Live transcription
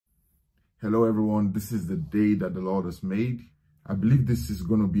Hello everyone, this is the day that the Lord has made. I believe this is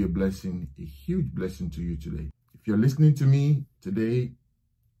going to be a blessing, a huge blessing to you today. If you're listening to me today,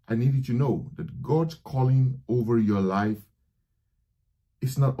 I need you to know that God's calling over your life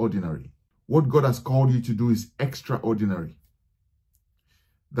is not ordinary. What God has called you to do is extraordinary.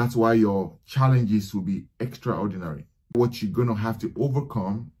 That's why your challenges will be extraordinary. What you're going to have to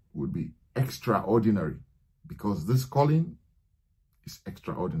overcome will be extraordinary, because this calling is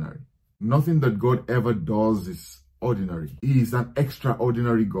extraordinary. Nothing that God ever does is ordinary. He is an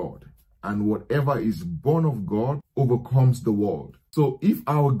extraordinary God. And whatever is born of God overcomes the world. So if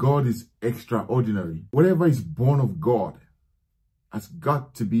our God is extraordinary, whatever is born of God has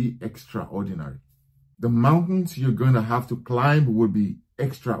got to be extraordinary. The mountains you're going to have to climb will be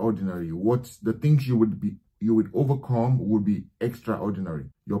extraordinary. The things you would overcome will be extraordinary.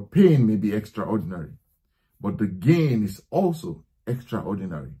 Your pain may be extraordinary, but the gain is also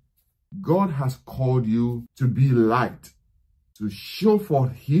extraordinary. God has called you to be light, to show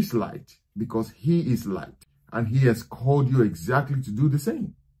forth his light, because he is light. And he has called you exactly to do the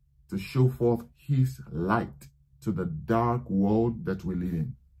same, to show forth his light to the dark world that we live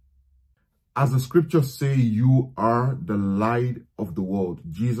in. As the scriptures say, you are the light of the world.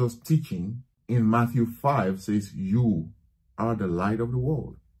 Jesus' teaching in Matthew 5 says, you are the light of the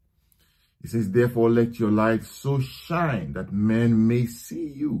world. He says, therefore, let your light so shine that men may see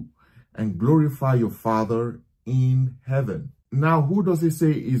you and glorify your Father in heaven. Now, who does it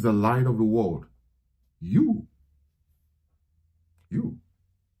say is the light of the world? You. You.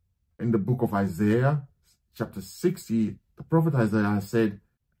 In the book of Isaiah, chapter 60, the prophet Isaiah said,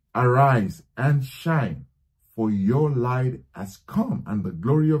 arise and shine, for your light has come, and the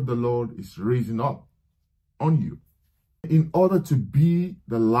glory of the Lord is rising up on you. In order to be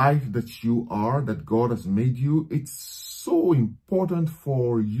the light that you are, that God has made you, it's so important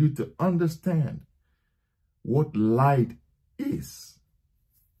for you to understand what light is.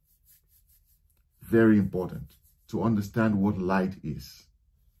 Very important to understand what light is.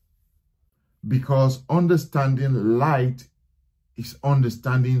 Because understanding light is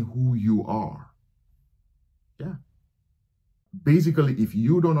understanding who you are. Yeah. Basically, if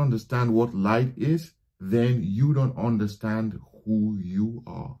you don't understand what light is, then you don't understand who you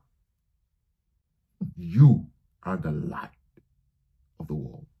are. You are the light of the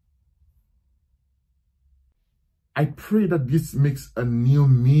world. I pray that this makes a new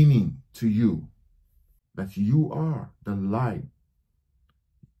meaning to you, that you are the light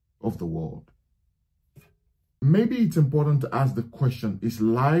of the world. Maybe it's important to ask the question, is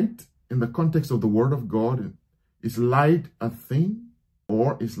light, in the context of the Word of God, is light a thing,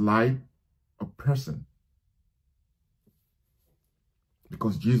 or is light a person?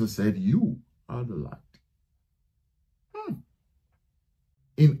 Because Jesus said, you are the light.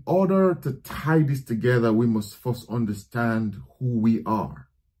 In order to tie this together, we must first understand who we are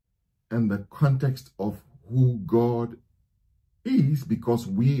and the context of who God is, because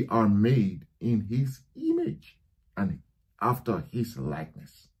we are made in his image and after his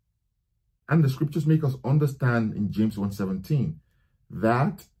likeness. And the scriptures make us understand in James 1:17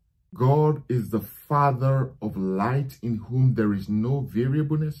 that God is the Father of light, in whom there is no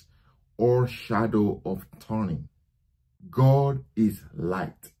variableness or shadow of turning. God is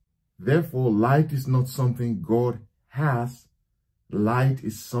light. Therefore, light is not something God has. Light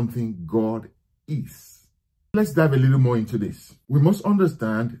is something God is. Let's dive a little more into this. We must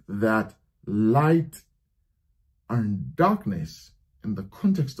understand that light and darkness, in the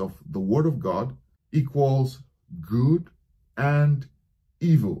context of the Word of God, equals good and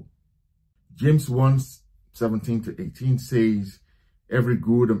evil. James 1:17-18 says, every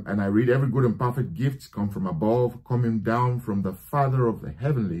good, and I read, every good and perfect gifts come from above, coming down from the Father of the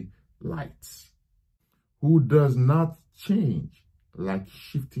heavenly lights, who does not change like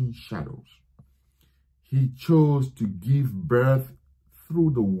shifting shadows. He chose to give birth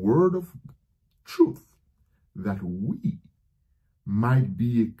through the word of truth, that we might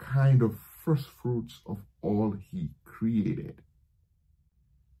be a kind of first fruits of all he created.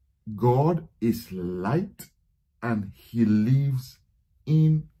 God is light, and he lives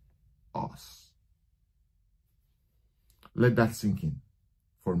in us. Let that sink in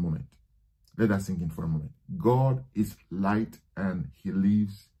for a moment. Let that sink in for a moment. God is light, and he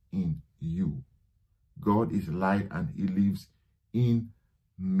lives in you. God is light, and he lives in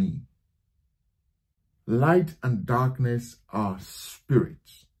me. Light and darkness are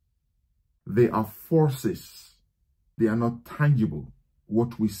spirits. They are forces. They are not tangible.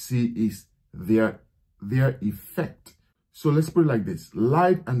 What we see is their effect. So let's put it like this.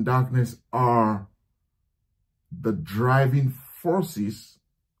 Light and darkness are the driving forces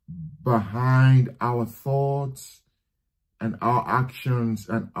behind our thoughts and our actions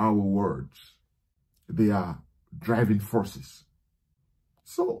and our words. They are driving forces.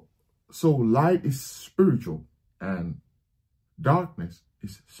 So light is spiritual and darkness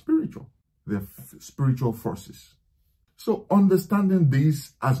is spiritual. They're spiritual forces. So understanding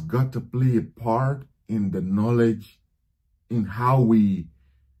this has got to play a part in the knowledge, in how we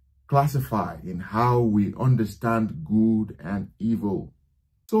classify, in how we understand good and evil.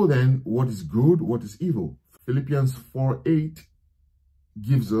 So then, what is good? What is evil? Philippians 4:8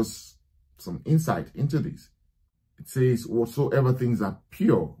 gives us some insight into this. It says, whatsoever things are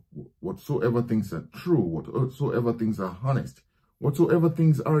pure, whatsoever things are true, whatsoever things are honest, whatsoever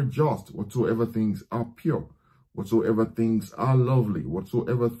things are just, whatsoever things are pure, whatsoever things are lovely,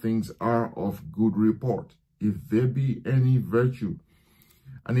 whatsoever things are of good report, if there be any virtue,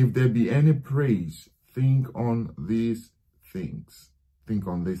 and if there be any praise, think on these things. Think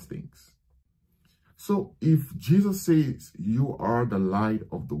on these things. So if Jesus says you are the light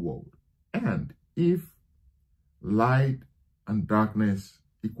of the world, and if light and darkness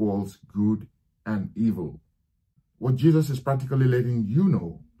equals good and evil, what Jesus is practically letting you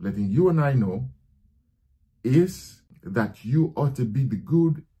know, letting you and I know, is that you ought to be the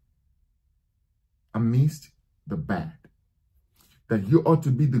good amidst the bad. That you ought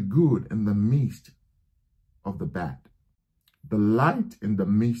to be the good in the midst of the bad. The light in the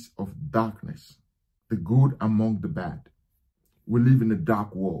midst of darkness. The good among the bad. We live in a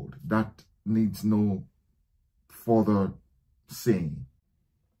dark world. That needs no further saying.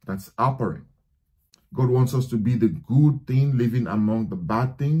 That's apparent. God wants us to be the good thing living among the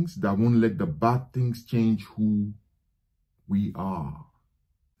bad things that won't let the bad things change who we are.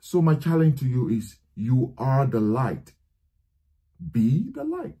 So my challenge to you is, you are the light. Be the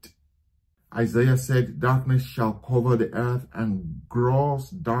light. Isaiah said, darkness shall cover the earth and gross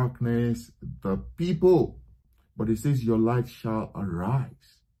darkness the people. But it says your light shall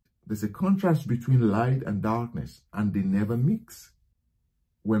arise. There's a contrast between light and darkness, and they never mix.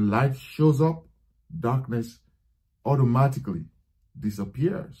 When light shows up, darkness automatically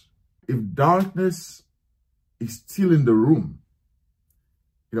disappears. If darkness is still in the room,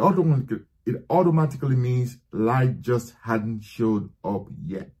 it automatically means light just hadn't showed up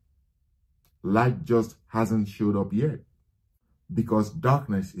yet. Light just hasn't showed up yet, because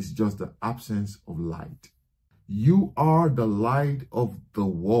darkness is just the absence of light. You are the light of the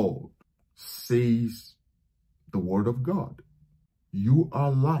world, says the word of God. You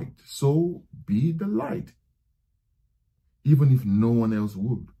are light, so be the light, even if no one else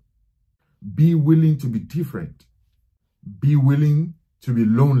would. Be willing to be different. Be willing to be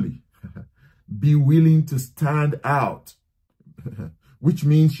lonely. Be willing to stand out, which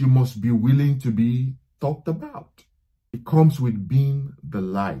means you must be willing to be talked about. It comes with being the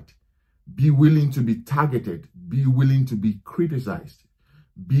light. Be willing to be targeted. Be willing to be criticized.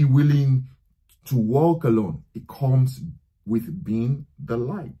 Be willing to walk alone. It comes with being the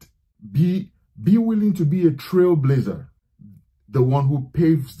light. Be willing to be a trailblazer, the one who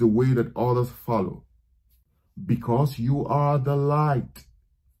paves the way that others follow, because you are the light.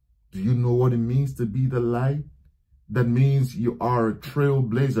 Do you know what it means to be the light? That means you are a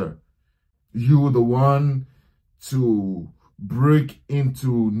trailblazer. You're the one to break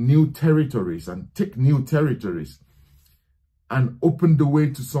into new territories and take new territories and open the way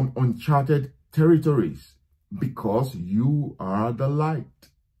to some uncharted territories, because you are the light.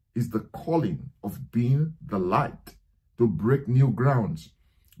 It's the calling of being the light, to break new grounds,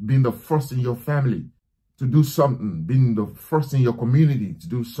 being the first in your family to do something, being the first in your community to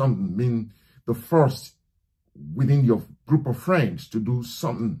do something, being the first within your group of friends to do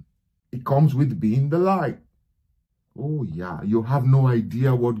something. It comes with being the light. Oh yeah, you have no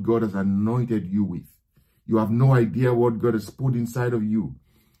idea what God has anointed you with. You have no idea what God has put inside of you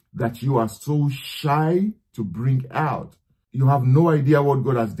that you are so shy to bring out. You have no idea what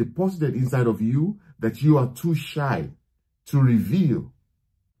God has deposited inside of you that you are too shy to reveal,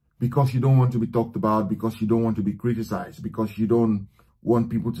 because you don't want to be talked about, because you don't want to be criticized, because you don't want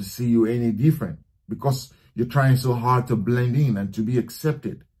people to see you any different, because you're trying so hard to blend in and to be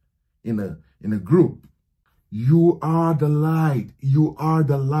accepted in a group. You are the light. You are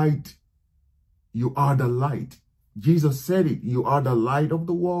the light. You are the light. Jesus said it. You are the light of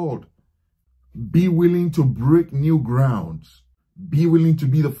the world. Be willing to break new grounds. Be willing to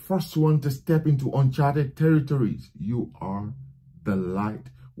be the first one to step into uncharted territories. You are the light.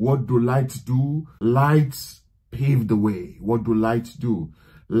 What do lights do? Lights pave the way. What do lights do?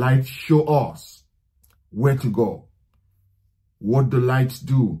 Lights show us where to go. What do lights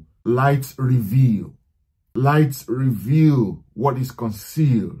do? Lights reveal. Lights reveal what is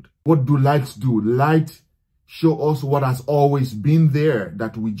concealed. What do lights do? Light show us what has always been there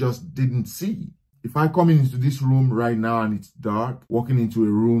that we just didn't see. If I come into this room right now and it's dark, walking into a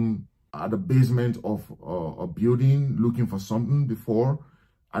room at the basement of a building looking for something before,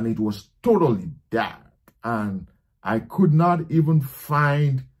 and it was totally dark and I could not even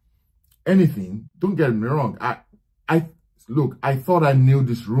find anything. Don't get me wrong. I thought I knew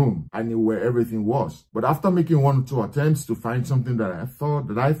this room. I knew where everything was. But after making 1 or 2 attempts to find something that I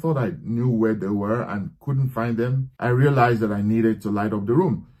thought I knew where they were and couldn't find them, I realized that I needed to light up the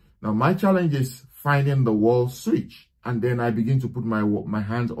room. Now, my challenge is finding the wall switch. And then I begin to put my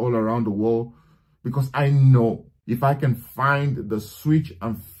hands all around the wall, because I know if I can find the switch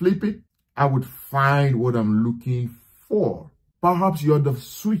and flip it, I would find what I'm looking for. Perhaps you're the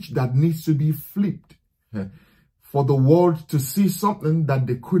switch that needs to be flipped for the world to see something that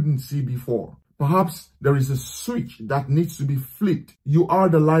they couldn't see before. Perhaps there is a switch that needs to be flipped. You are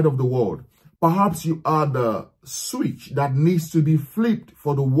the light of the world. Perhaps you are the switch that needs to be flipped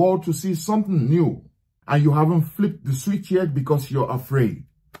for the world to see something new. And you haven't flipped the switch yet because you're afraid,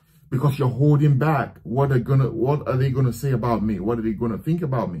 because you're holding back. What are they gonna say about me? What are they gonna think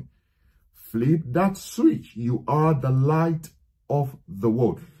about me? Flip that switch. You are the light of the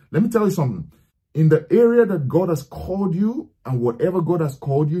world. Let me tell you something. In the area that God has called you and whatever God has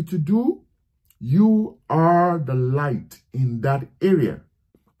called you to do, you are the light in that area.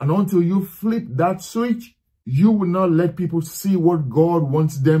 And until you flip that switch, you will not let people see what God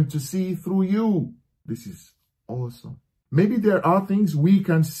wants them to see through you. This is awesome. Maybe there are things we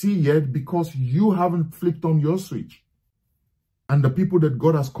can see yet because you haven't flipped on your switch. And the people that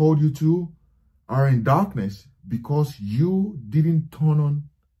God has called you to are in darkness because you didn't turn on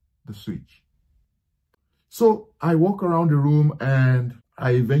the switch. So I walk around the room and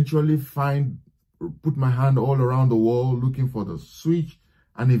I eventually put my hand all around the wall looking for the switch.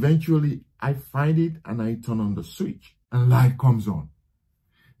 And eventually I find it and I turn on the switch and light comes on.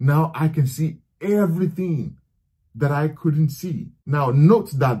 Now I can see everything that I couldn't see. Now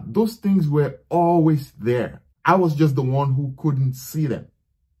note that those things were always there. I was just the one who couldn't see them.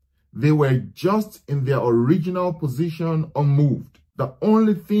 They were just in their original position, unmoved. The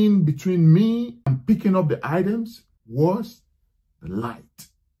only thing between me and picking up the items was the light.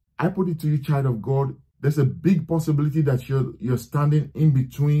 I put it to you, child of God, there's a big possibility that you're standing in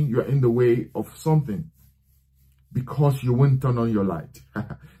between, you're in the way of something because you won't turn on your light.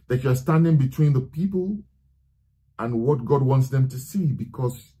 That you're standing between the people and what God wants them to see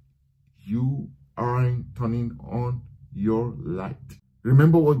because you aren't turning on your light.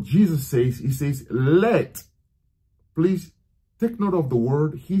 Remember what Jesus says. He says, let. Please take note of the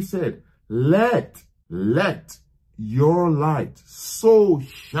word. He said, let your light so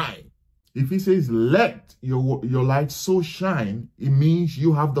shine. If he says, let your light so shine, it means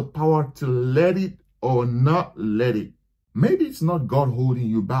you have the power to let it or not let it. Maybe it's not God holding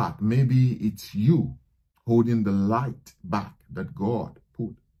you back. Maybe it's you holding the light back that God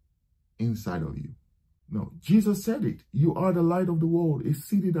put inside of you. No, Jesus said it. You are the light of the world, a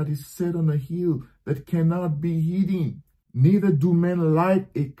city that is set on a hill that cannot be hidden. Neither do men light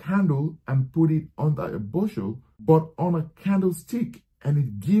a candle and put it under a bushel, but on a candlestick, and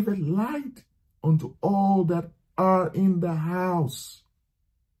it giveth light unto all that are in the house.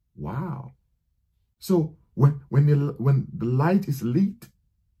 Wow. So when the light is lit,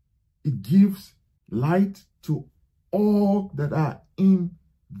 it gives light to all that are in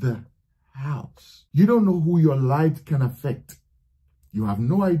the house. You don't know who your light can affect. You have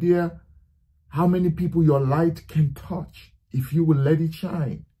no idea how many people your light can touch if you will let it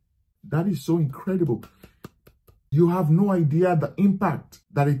shine. That is so incredible. You have no idea the impact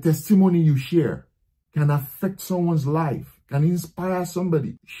that a testimony you share can affect someone's life, can inspire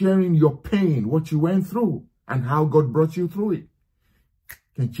somebody. Sharing your pain, what you went through, and how God brought you through it,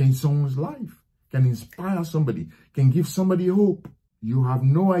 can change someone's life, can inspire somebody, can give somebody hope. You have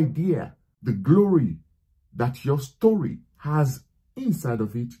no idea the glory that your story has inside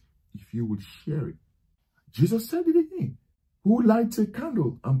of it if you would share it. Jesus said it again. Who lights a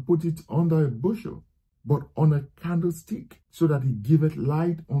candle and put it under a bushel, but on a candlestick, so that it giveth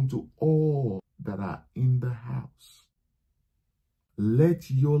light unto all that are in the house. Let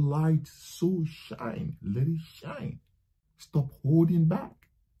your light so shine. Let it shine. Stop holding back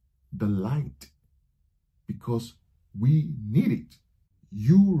the light because we need it.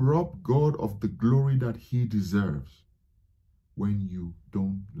 You rob God of the glory that he deserves when you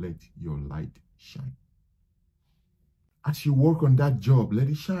don't let your light shine. As you work on that job, let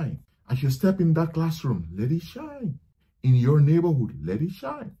it shine. As you step in that classroom, let it shine. In your neighborhood, let it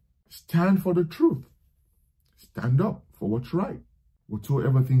shine. Stand for the truth. Stand up for what's right.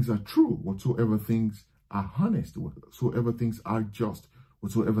 Whatsoever things are true, whatsoever things are honest, whatsoever things are just,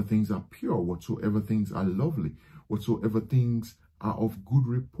 whatsoever things are pure, whatsoever things are lovely, whatsoever things are of good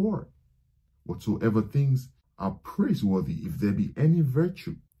report, whatsoever things are praiseworthy, if there be any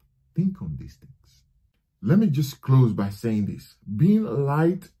virtue, think on these things. Let me just close by saying this. Being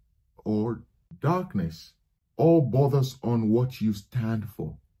light or darkness all bothers on what you stand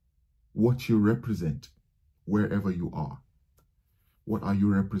for, what you represent, wherever you are. What are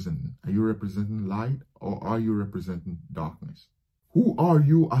you representing? Are you representing light or are you representing darkness? Who are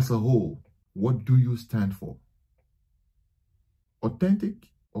you as a whole? What do you stand for? Authentic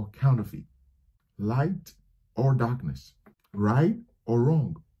or counterfeit? Light or darkness? Right or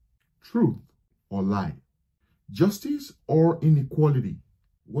wrong? Truth or lie? Justice or inequality?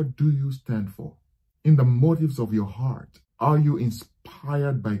 What do you stand for? In the motives of your heart, are you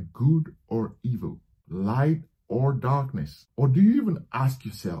inspired by good or evil? Light or darkness? Or do you even ask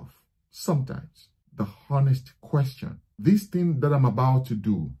yourself sometimes the honest question, this thing that I'm about to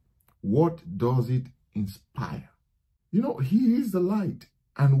do, what does it inspire? You know, he is the light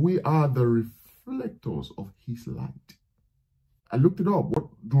and we are the reflectors of his light. I looked it up. What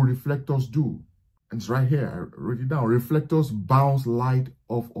do reflectors do? And it's right here. I wrote it down. Reflectors bounce light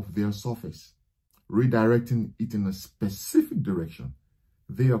off of their surface, redirecting it in a specific direction.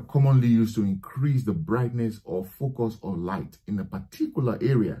 They are commonly used to increase the brightness or focus of light in a particular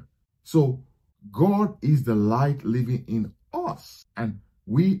area. So God is the light living in us, and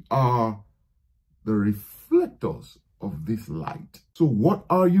we are the reflectors of this light. So what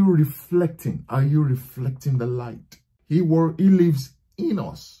are you reflecting? Are you reflecting the light? He lives in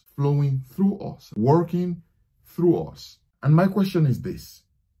us, flowing through us, working through us. And my question is this: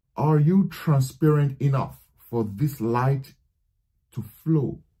 are you transparent enough for this light to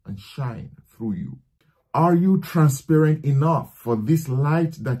flow and shine through you? Are you transparent enough for this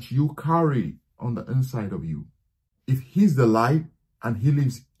light that you carry on the inside of you? If he's the light and he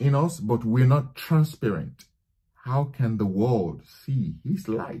lives in us, but we're not transparent, how can the world see his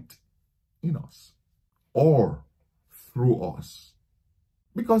light in us or through us?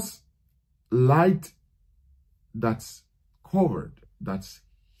 Because light that's covered, that's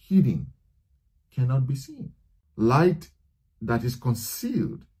hidden, cannot be seen. Light that is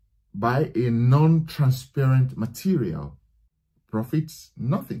concealed by a non-transparent material profits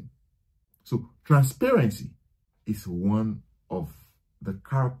nothing. So transparency is one of the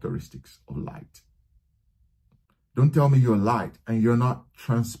characteristics of light. Don't tell me you're light and you're not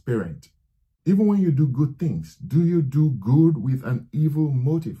transparent. Even when you do good things, do you do good with an evil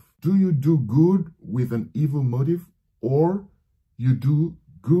motive? Do you do good with an evil motive, or you do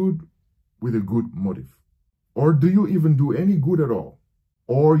good with a good motive? Or do you even do any good at all?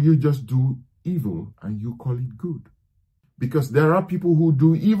 Or you just do evil and you call it good? Because there are people who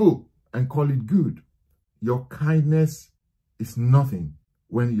do evil and call it good. Your kindness is nothing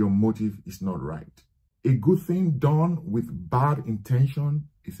when your motive is not right. A good thing done with bad intention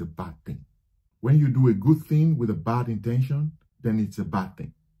is a bad thing. When you do a good thing with a bad intention, then it's a bad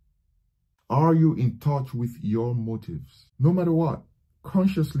thing. Are you in touch with your motives? No matter what,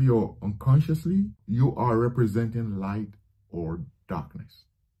 consciously or unconsciously, you are representing light or darkness,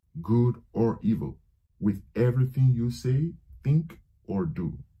 good or evil, with everything you say, think, or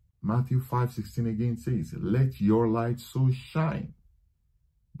do. Matthew 5:16 again says, "Let your light so shine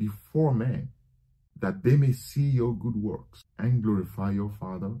before men, that they may see your good works and glorify your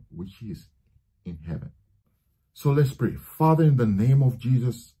Father which is in heaven." So let's pray. Father, in the name of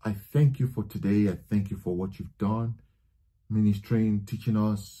Jesus, I thank you for today. I thank you for what you've done, ministering, teaching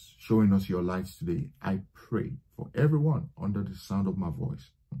us, showing us your lights today. I pray for everyone under the sound of my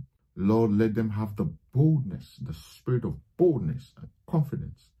voice. Lord, let them have the boldness, the spirit of boldness and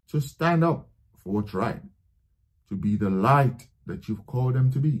confidence to stand up for what's right, to be the light that you've called them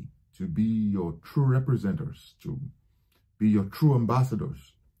to be your true representatives, to be your true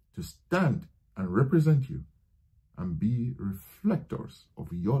ambassadors, to stand and represent you and be reflectors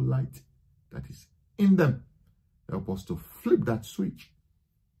of your light that is in them. Help us to flip that switch,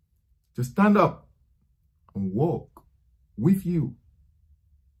 to stand up and walk with you,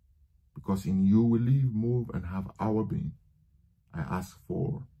 because in you we live, move, and have our being. I ask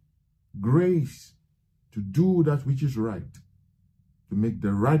for grace to do that which is right, to make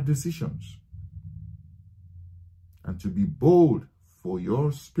the right decisions, and to be bold, for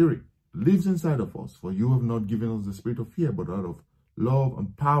your spirit lives inside of us. For you have not given us the spirit of fear, but out of love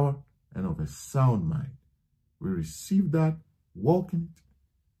and power and of a sound mind. We receive that, walk in it,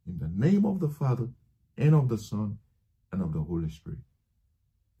 in the name of the Father, and of the Son, and of the Holy Spirit.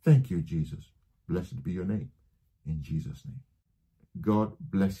 Thank you, Jesus. Blessed be your name. in Jesus' name. God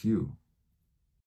bless you.